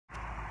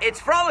It's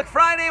Frolic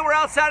Friday. We're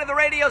outside of the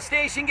radio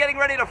station getting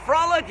ready to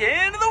frolic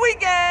into the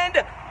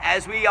weekend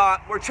as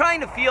we're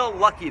trying to feel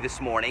lucky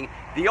this morning.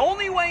 The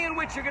only way in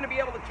which you're going to be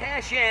able to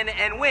cash in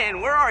and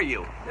win, where are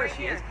you? There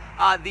she is.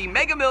 The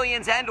Mega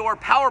Millions and or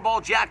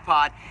Powerball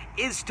jackpot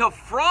is to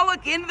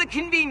frolic into the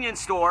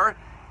convenience store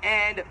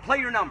and play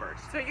your numbers.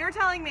 So you're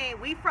telling me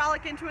we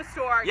frolic into a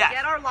store, yes,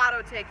 get our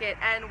lotto ticket,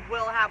 and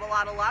we'll have a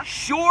lot of luck?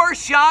 Sure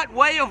shot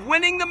way of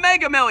winning the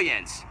Mega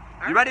Millions.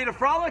 You ready to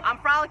frolic? I'm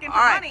frolicking for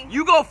All right, money.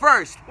 you go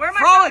first. Where am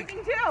I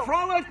frolicking to?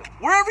 Frolic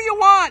wherever you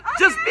want. Okay.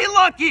 Just be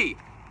lucky.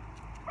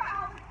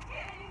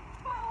 Frolicking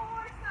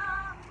for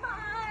some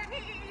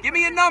money. Give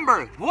me a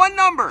number. One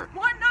number.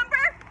 One number?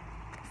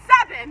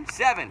 7.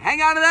 7.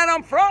 Hang on to that.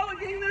 I'm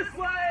frolicking this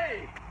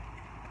way.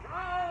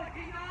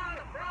 Frolicking on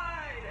a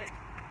Friday.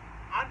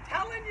 I'm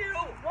telling you,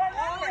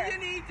 all you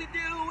need to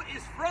do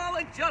is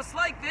frolic just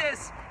like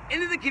this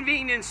into the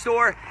convenience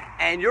store,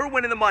 and you're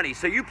winning the money.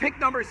 So you pick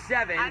number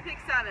 7. I pick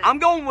 7. I'm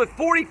going with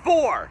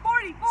 44.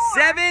 44.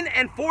 7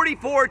 and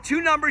 44, two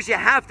numbers you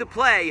have to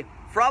play.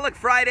 Frolic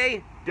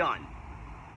Friday, done.